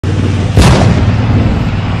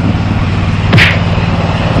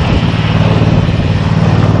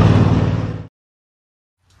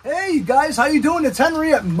guys, how you doing? It's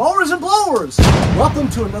Henry at Mowers and Blowers. Welcome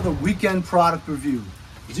to another weekend product review.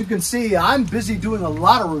 As you can see, I'm busy doing a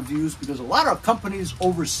lot of reviews because a lot of companies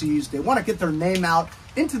overseas, they want to get their name out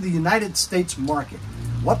into the United States market.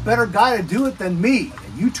 What better guy to do it than me,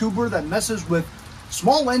 a YouTuber that messes with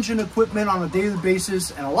small engine equipment on a daily basis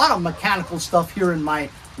and a lot of mechanical stuff here in my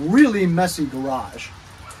really messy garage.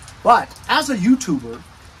 But as a YouTuber,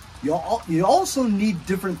 you also need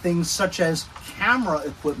different things such as camera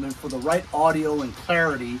equipment for the right audio and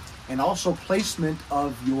clarity, and also placement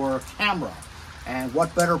of your camera. And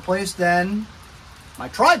what better place than my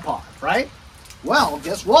tripod, right? Well,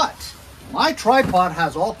 guess what? My tripod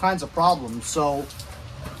has all kinds of problems, so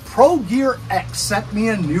ProGearX sent me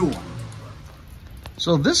a new one.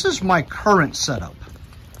 So this is my current setup.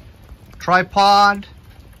 Tripod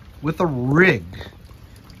with a rig.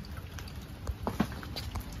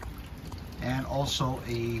 And also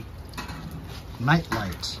a night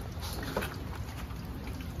light.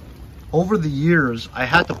 Over the years, I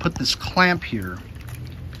had to put this clamp here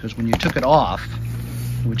because when you took it off,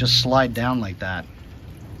 it would just slide down like that.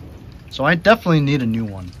 So I definitely need a new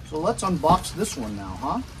one. So let's unbox this one now,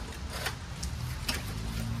 huh?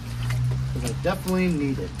 Because I definitely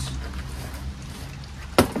need it.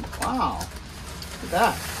 Wow, look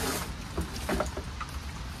at that.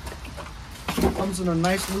 It comes in a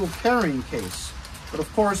nice little carrying case. But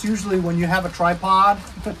of course, usually when you have a tripod,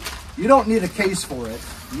 you don't need a case for it.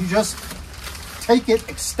 You just take it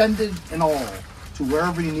extended and all to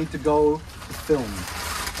wherever you need to go to film.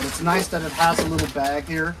 But it's nice that it has a little bag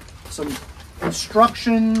here, some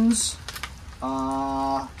instructions,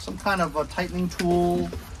 some kind of a tightening tool,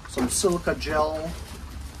 some silica gel.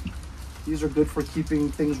 These are good for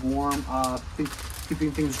keeping things warm,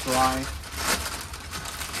 keeping things dry.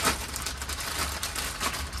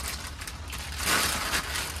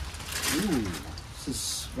 Ooh, this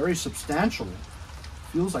is very substantial.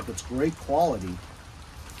 Feels like it's great quality.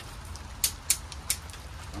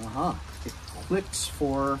 It clicks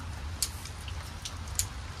for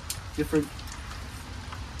different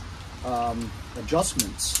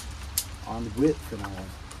adjustments on width and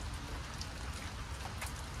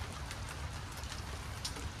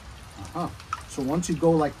all. So once you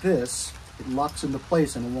go like this, it locks into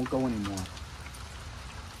place and it won't go anymore.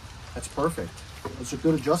 That's perfect. Those are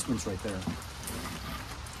good adjustments right there.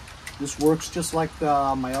 This works just like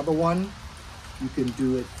my other one. You can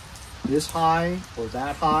do it this high or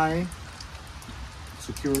that high.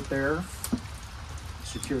 Secure it there.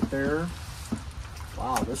 Secure it there.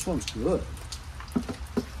 Wow, this one's good.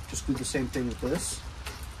 Just do the same thing with this.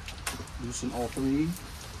 Loosen all three.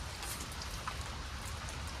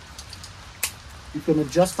 You can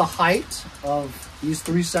adjust the height of these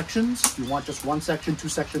three sections. If you want just one section, two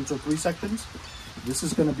sections, or three sections. This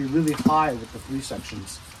is going to be really high with the three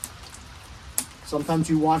sections. Sometimes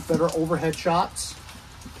you want better overhead shots.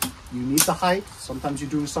 You need the height. Sometimes you're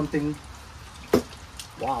doing something.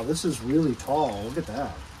 Wow, this is really tall. Look at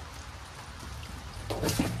that.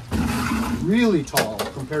 Really tall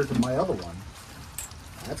compared to my other one.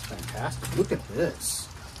 That's fantastic. Look at this.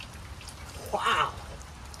 Wow.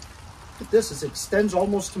 Look at this. It extends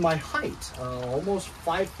almost to my height. Almost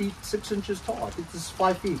 5 feet 6 inches tall. I think this is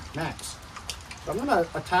 5 feet max. So I'm going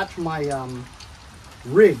to attach my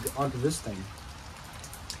rig onto this thing.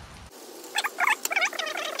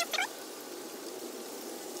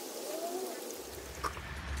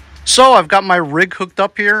 So I've got my rig hooked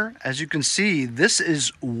up here. As you can see, this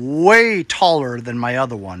is way taller than my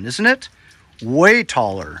other one, isn't it? Way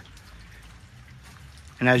taller.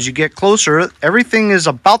 And as you get closer, everything is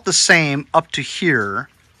about the same up to here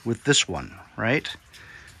with this one, right?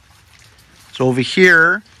 So over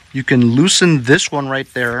here, you can loosen this one right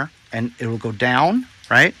there and it will go down,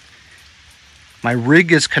 right? My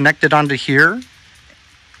rig is connected onto here.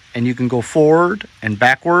 And you can go forward and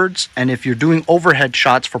backwards. And if you're doing overhead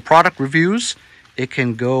shots for product reviews, it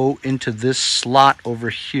can go into this slot over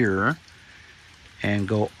here and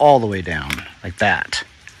go all the way down like that.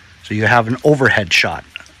 So you have an overhead shot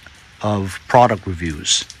of product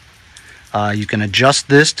reviews. You can adjust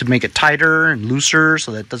this to make it tighter and looser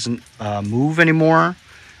so that it doesn't move anymore,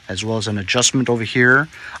 as well as an adjustment over here.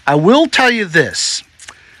 I will tell you this,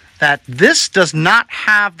 that this does not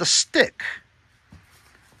have the stick.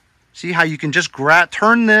 See how you can just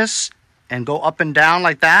turn this and go up and down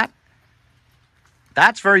like that?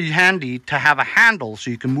 That's very handy to have a handle so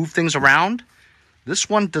you can move things around. This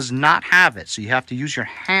one does not have it, so you have to use your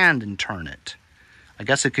hand and turn it. I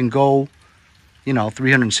guess it can go,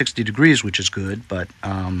 360 degrees, which is good, but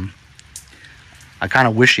I kind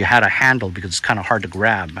of wish you had a handle because it's kind of hard to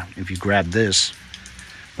grab if you grab this.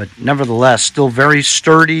 but nevertheless, still very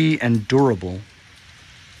sturdy and durable.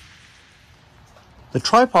 The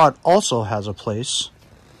tripod also has a place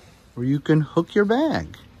where you can hook your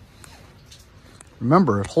bag.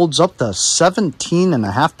 Remember, it holds up to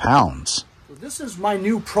 17.5 pounds. So this is my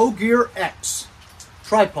new ProGearX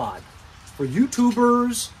tripod for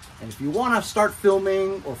YouTubers, and if you want to start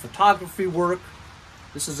filming or photography work,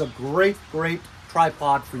 this is a great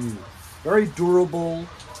tripod for you. Very durable.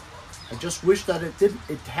 I just wish that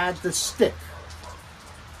it had this stick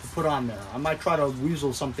to put on there. I might try to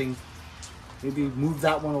weasel something, maybe move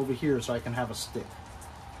that one over here so I can have a stick.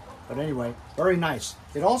 But anyway, very nice.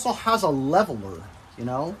 It also has a leveler, you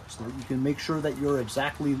know, so that you can make sure that you're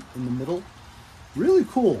exactly in the middle. Really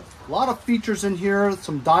cool. A lot of features in here,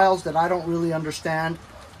 some dials that I don't really understand.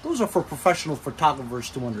 Those are for professional photographers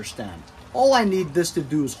to understand. All I need this to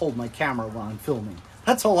do is hold my camera while I'm filming.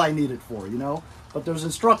 That's all I need it for, you know. But there's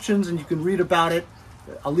instructions and you can read about it.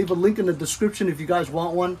 I'll leave a link in the description if you guys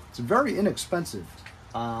want one. It's very inexpensive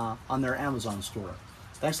on their Amazon store.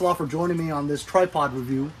 Thanks a lot for joining me on this tripod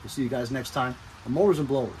review. We'll see you guys next time on Mowers and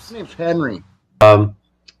Blowers. My name's Henry.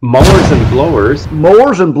 Mowers and blowers.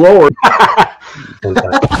 Mowers and blowers.